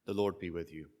The Lord be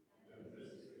with you.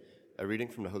 A reading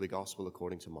from the Holy Gospel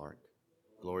according to Mark.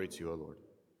 Glory to you, O Lord.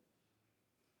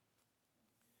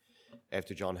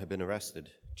 After John had been arrested,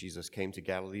 Jesus came to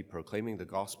Galilee proclaiming the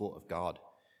gospel of God.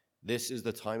 This is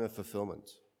the time of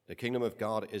fulfillment. The kingdom of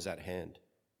God is at hand.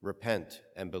 Repent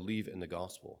and believe in the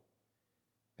gospel.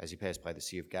 As he passed by the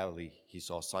Sea of Galilee, he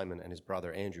saw Simon and his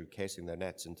brother Andrew casting their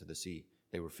nets into the sea.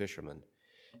 They were fishermen.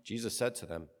 Jesus said to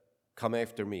them, "Come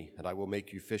after me, and I will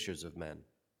make you fishers of men."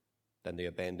 Then they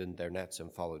abandoned their nets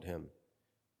and followed him.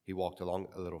 He walked along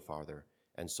a little farther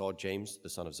and saw James, the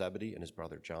son of Zebedee, and his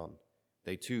brother John.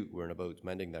 They too were in a boat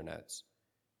mending their nets.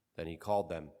 Then he called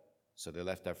them, so they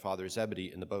left their father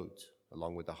Zebedee in the boat,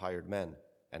 along with the hired men,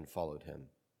 and followed him.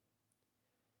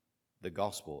 The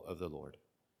Gospel of the Lord.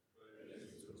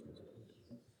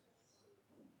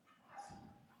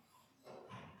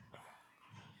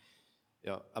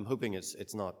 Yeah, I'm hoping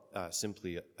it's not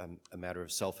simply a matter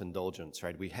of self-indulgence,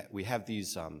 right? We have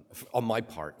these, on my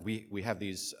part, we have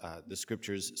these, the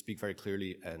scriptures speak very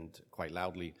clearly and quite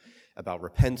loudly about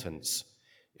repentance.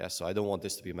 Yeah, so I don't want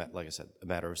this to be, like I said, a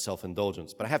matter of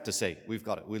self-indulgence. But I have to say, we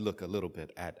look a little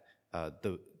bit at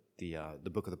the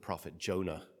book of the prophet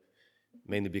Jonah,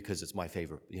 mainly because it's my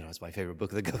favorite, it's my favorite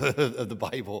book of the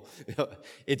Bible.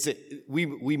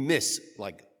 We miss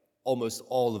like almost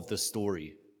all of the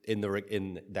story in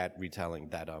that retelling,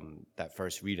 that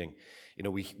first reading.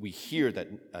 We hear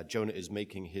that Jonah is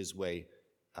making his way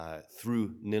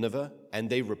through Nineveh, and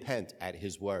they repent at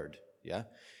his word. Yeah,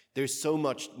 there's so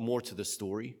much more to the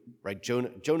story, right?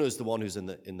 Jonah is the one who's in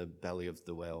the belly of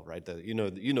the whale, right? You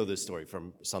know this story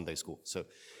from Sunday school. So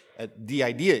the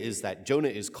idea is that Jonah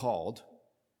is called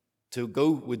to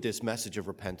go with this message of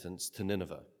repentance to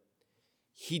Nineveh.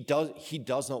 He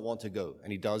does not want to go,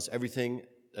 and he does everything,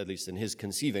 at least in his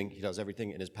conceiving, he does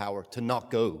everything in his power to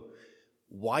not go.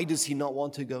 Why does he not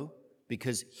want to go?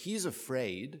 Because he's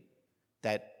afraid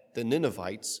that the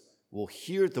Ninevites will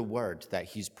hear the word that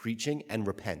he's preaching and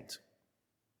repent.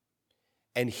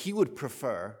 And he would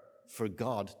prefer for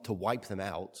God to wipe them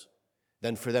out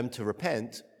than for them to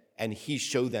repent and he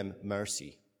show them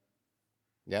mercy.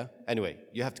 Yeah? Anyway,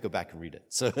 you have to go back and read it.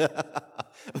 So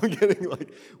I'm getting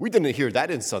like, we didn't hear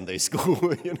that in Sunday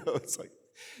school. It's like,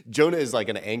 Jonah is like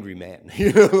an angry man,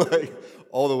 like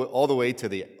all the way to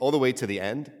the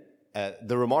end.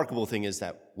 The remarkable thing is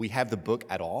that we have the book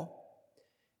at all,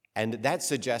 and that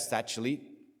suggests actually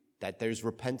that there's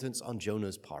repentance on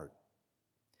Jonah's part.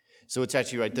 So it's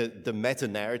actually right the meta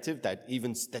narrative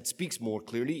that speaks more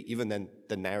clearly even than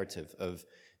the narrative of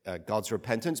God's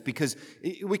repentance, because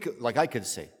I could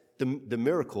say the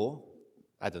miracle.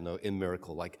 I don't know, in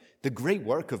miracle, like the great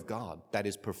work of God that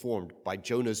is performed by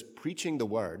Jonah's preaching the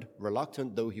word,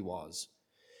 reluctant though he was,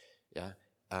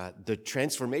 the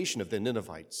transformation of the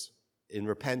Ninevites in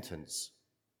repentance,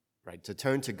 right, to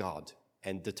turn to God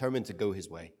and determined to go his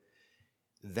way,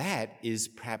 that is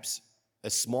perhaps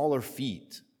a smaller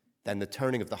feat than the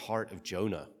turning of the heart of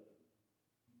Jonah.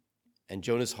 And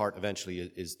Jonah's heart eventually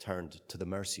is turned to the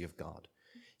mercy of God.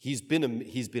 He's been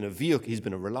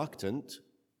a reluctant,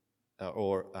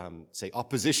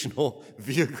 oppositional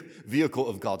vehicle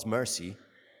of God's mercy,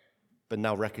 but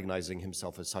now recognizing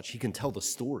himself as such, he can tell the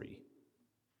story.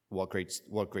 What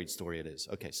great story it is.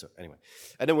 Okay, so anyway.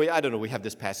 And then we have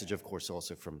this passage, of course,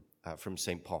 also from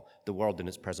St. Paul. The world in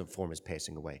its present form is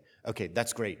passing away. Okay,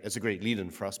 that's great. That's a great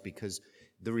lead-in for us, because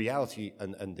the reality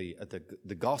and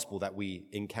the gospel that we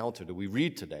encounter, that we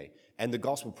read today, and the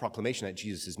gospel proclamation that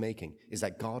Jesus is making is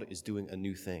that God is doing a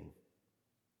new thing.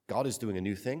 God is doing a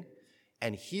new thing.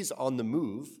 And he's on the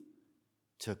move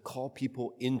to call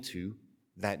people into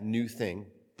that new thing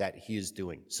that he is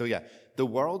doing. So the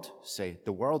world,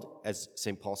 as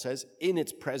St. Paul says, in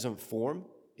its present form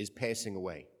is passing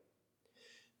away.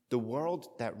 The world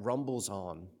that rumbles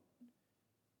on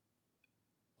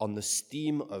the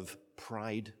steam of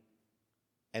pride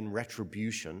and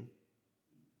retribution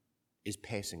is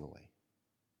passing away.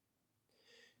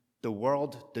 The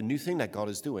world, the new thing that God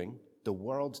is doing, the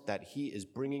world that he is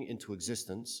bringing into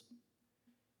existence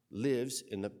lives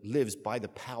by the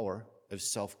power of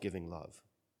self-giving love.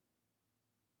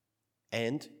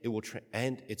 And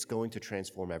it's going to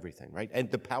transform everything, right?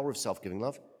 And the power of self-giving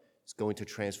love is going to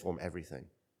transform everything.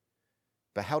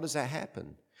 But how does that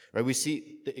happen? Right? We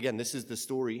see, again, this is the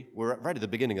story. We're right at the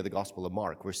beginning of the Gospel of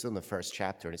Mark. We're still in the first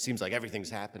chapter, and it seems like everything's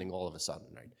happening all of a sudden,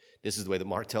 right? This is the way that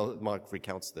Mark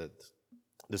recounts the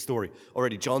story.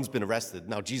 Already John's been arrested.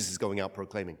 Now Jesus is going out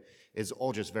proclaiming. It's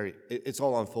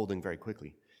all unfolding very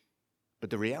quickly. But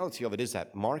the reality of it is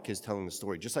that Mark is telling the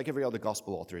story, just like every other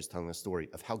gospel author is telling the story,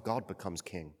 of how God becomes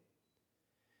king.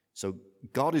 So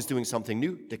God is doing something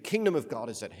new. The kingdom of God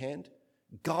is at hand.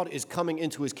 God is coming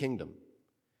into his kingdom.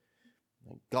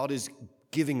 God is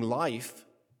giving life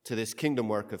to this kingdom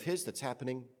work of his that's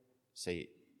happening, say,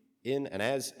 in and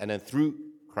as, and then through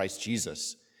Christ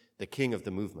Jesus, the king of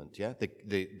the movement, yeah?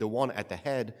 The one at the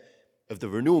head of the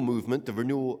renewal movement, the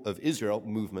renewal of Israel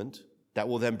movement, that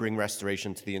will then bring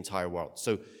restoration to the entire world.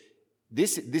 So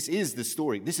this is the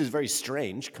story. This is very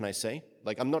strange, can I say?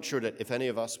 Like, I'm not sure that if any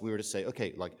of us, we were to say,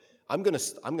 okay, like, I'm gonna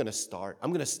start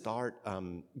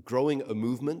growing a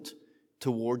movement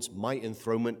towards my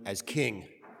enthronement as king,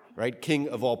 right? King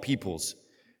of all peoples,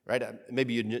 right?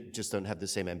 Maybe you just don't have the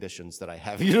same ambitions that I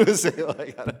have. You know what I'm saying?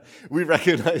 Like, we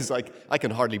recognize, like, I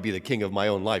can hardly be the king of my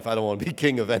own life. I don't want to be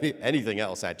king of anything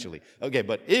else, actually. Okay,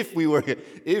 but if we were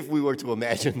to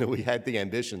imagine that we had the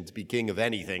ambition to be king of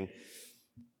anything,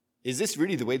 is this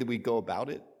really the way that we go about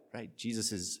it? Right?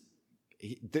 Jesus is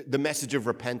the message of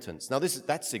repentance. Now,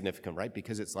 that's significant, right?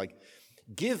 Because it's like,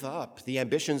 give up the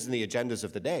ambitions and the agendas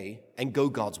of the day and go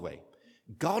God's way.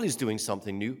 God is doing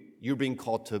something new. You're being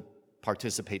called to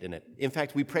participate in it. In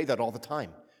fact, we pray that all the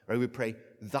time, right? We pray,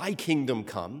 thy kingdom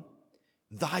come,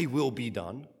 thy will be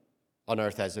done on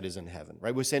earth as it is in heaven,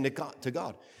 right? We're saying to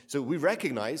God. So we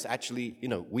recognize, actually,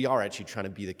 we are actually trying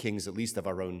to be the kings, at least of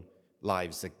our own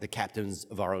lives, the captains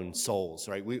of our own souls,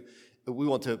 right? We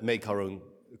want to make our own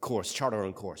course, chart our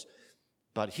own course.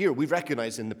 But here we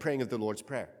recognize in the praying of the Lord's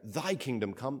Prayer, thy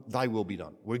kingdom come, thy will be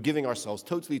done. We're giving ourselves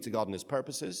totally to God and his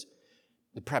purposes,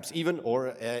 perhaps even or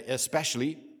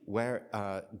especially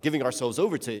where giving ourselves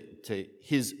over to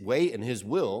his way and his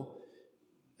will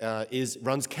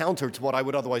runs counter to what I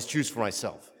would otherwise choose for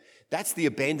myself. That's the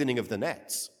abandoning of the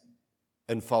nets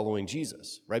and following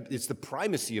Jesus, right? It's the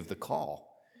primacy of the call.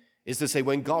 Is to say,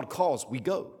 when God calls, we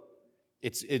go.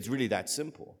 It's really that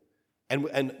simple.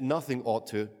 And nothing ought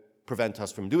to prevent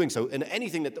us from doing so. And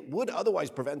anything that would otherwise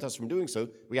prevent us from doing so,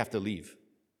 we have to leave.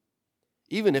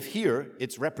 Even if here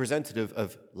it's representative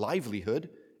of livelihood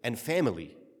and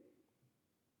family,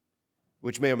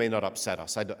 which may or may not upset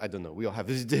us. I don't know. We all have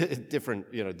this different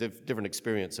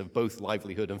experience of both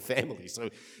livelihood and family.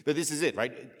 But this is it,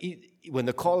 right? When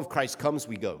the call of Christ comes,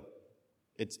 we go.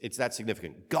 It's that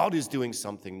significant. God is doing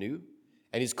something new,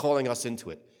 and he's calling us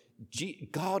into it.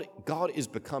 God is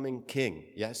becoming king.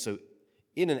 Yeah. So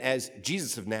in and as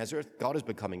Jesus of Nazareth, God is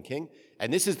becoming king,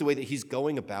 and this is the way that he's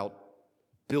going about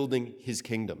building his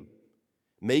kingdom,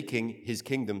 making his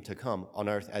kingdom to come on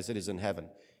earth as it is in heaven.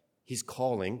 He's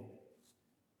calling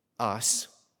us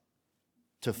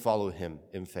to follow him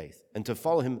in faith and to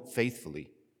follow him faithfully.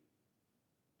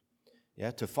 Yeah,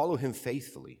 to follow him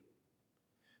faithfully,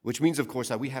 which means, of course,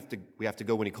 that we have to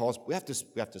go when he calls. We have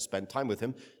to spend time with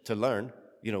him to learn,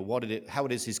 how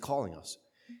it is he's calling us,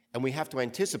 and we have to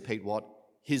anticipate what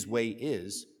his way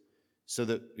is, so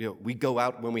that we go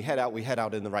out. When we head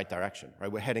out in the right direction.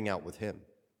 Right, we're heading out with him.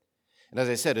 And as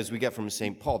I said, as we get from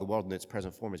St. Paul, the world in its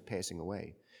present form is passing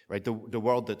away. Right, the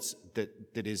world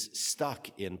that is stuck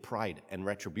in pride and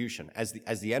retribution as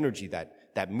the energy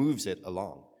that moves it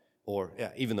along, or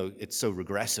even though it's so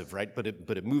regressive, right? But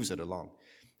it moves it along.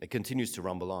 It continues to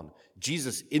rumble on.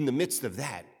 Jesus, in the midst of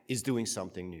that, is doing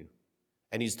something new,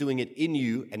 and he's doing it in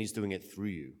you, and he's doing it through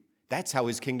you. That's how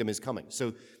his kingdom is coming.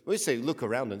 So we say, look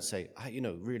around and say,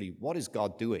 really, what is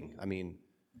God doing? I mean,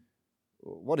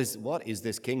 what is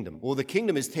this kingdom? Well, the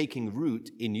kingdom is taking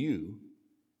root in you,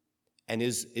 and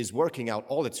is working out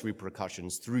all its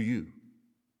repercussions through you.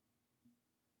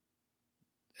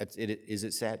 Is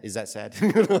it sad? Is that sad?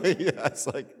 Yeah, it's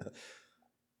like,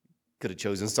 could have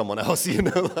chosen someone else,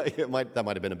 like that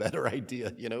might have been a better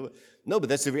idea, No, but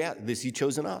that's the reality. He's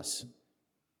chosen us.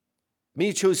 I mean,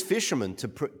 he chose fishermen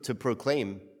to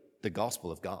proclaim the gospel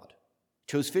of God.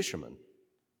 He chose fishermen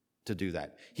to do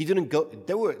that. He didn't go.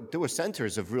 There were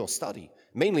centers of real study,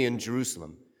 mainly in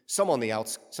Jerusalem. Some on the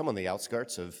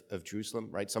outskirts of Jerusalem,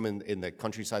 right? Some in the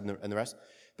countryside and the rest.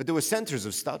 But there were centers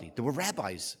of study. There were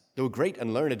rabbis. There were great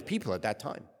and learned people at that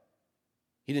time.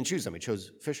 He didn't choose them. He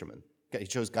chose fishermen. He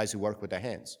chose guys who work with their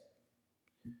hands.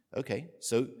 Okay,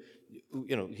 so,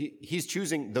 he's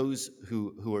choosing those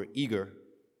who are eager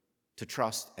to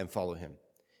trust and follow him.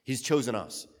 He's chosen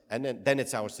us. And then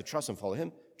it's ours to trust and follow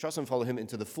him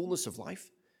into the fullness of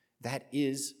life. That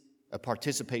is a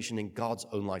participation in God's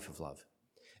own life of love.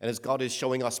 And as God is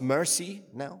showing us mercy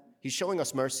now, he's showing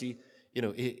us mercy,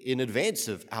 in advance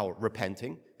of our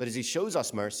repenting. But as he shows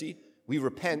us mercy, we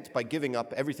repent by giving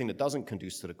up everything that doesn't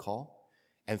conduce to the call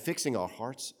and fixing our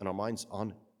hearts and our minds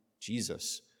on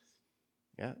Jesus.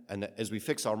 Yeah, and as we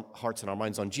fix our hearts and our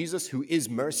minds on Jesus, who is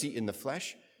mercy in the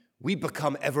flesh, we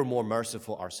become ever more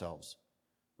merciful ourselves,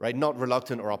 right? Not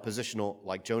reluctant or oppositional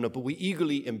like Jonah, but we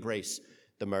eagerly embrace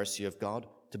the mercy of God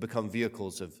to become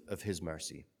vehicles of his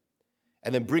mercy.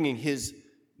 And then bringing his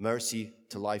mercy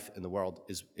to life in the world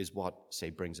is what, say,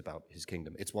 brings about his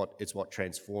kingdom. It's what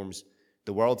transforms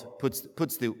the world,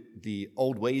 puts the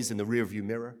old ways in the rearview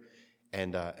mirror,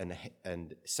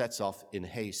 and sets off in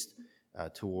haste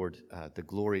toward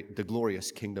the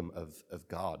glorious kingdom of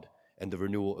God and the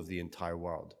renewal of the entire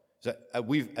world. So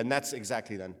and that's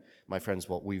exactly then, my friends,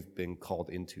 what we've been called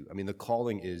into. I mean, the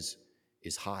calling is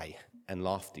high and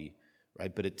lofty,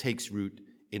 right? But it takes root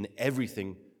in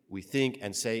everything we think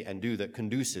and say and do that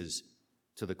conduces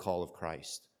to the call of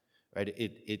Christ, right?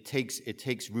 It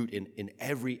takes root in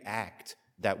every act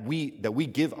that we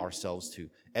give ourselves to,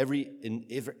 every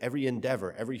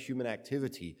endeavor, every human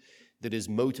activity that is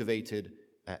motivated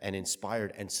and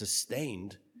inspired and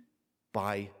sustained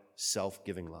by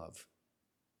self-giving love.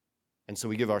 And so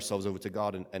we give ourselves over to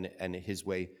God and his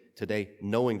way today,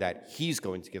 knowing that he's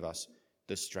going to give us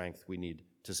the strength we need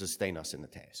to sustain us in the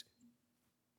task.